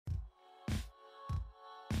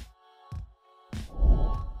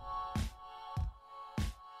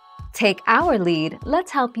Take our lead, let's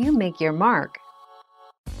help you make your mark.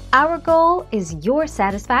 Our goal is your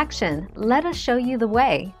satisfaction. Let us show you the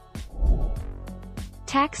way.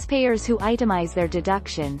 Taxpayers who itemize their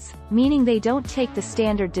deductions, meaning they don't take the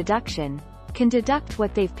standard deduction, can deduct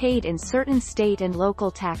what they've paid in certain state and local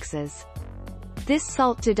taxes. This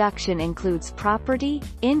SALT deduction includes property,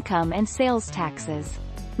 income and sales taxes.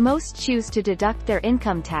 Most choose to deduct their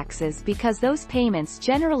income taxes because those payments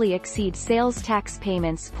generally exceed sales tax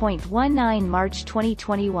payments. 19 March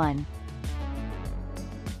 2021.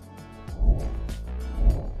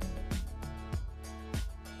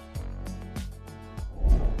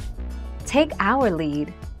 Take our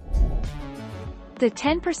lead. The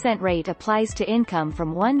 10% rate applies to income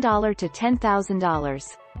from $1 to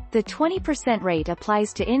 $10,000. The 20% rate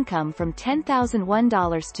applies to income from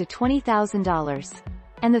 $10,001 to $20,000.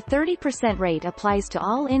 And the 30% rate applies to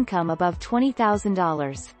all income above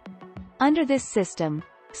 $20,000. Under this system,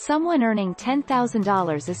 someone earning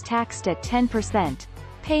 $10,000 is taxed at 10%,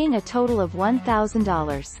 paying a total of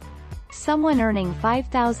 $1,000. Someone earning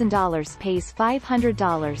 $5,000 pays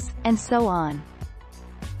 $500, and so on.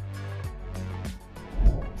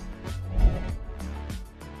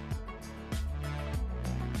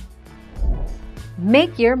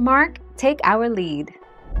 Make your mark, take our lead.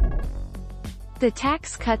 The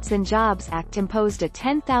Tax Cuts and Jobs Act imposed a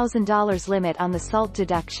 $10,000 limit on the SALT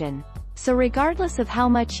deduction, so regardless of how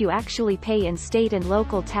much you actually pay in state and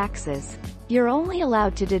local taxes, you're only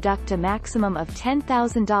allowed to deduct a maximum of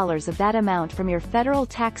 $10,000 of that amount from your federal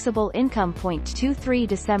taxable income. 23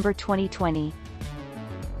 December 2020.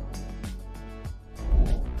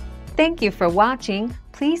 Thank you for watching.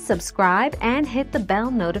 Please subscribe and hit the bell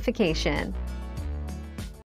notification.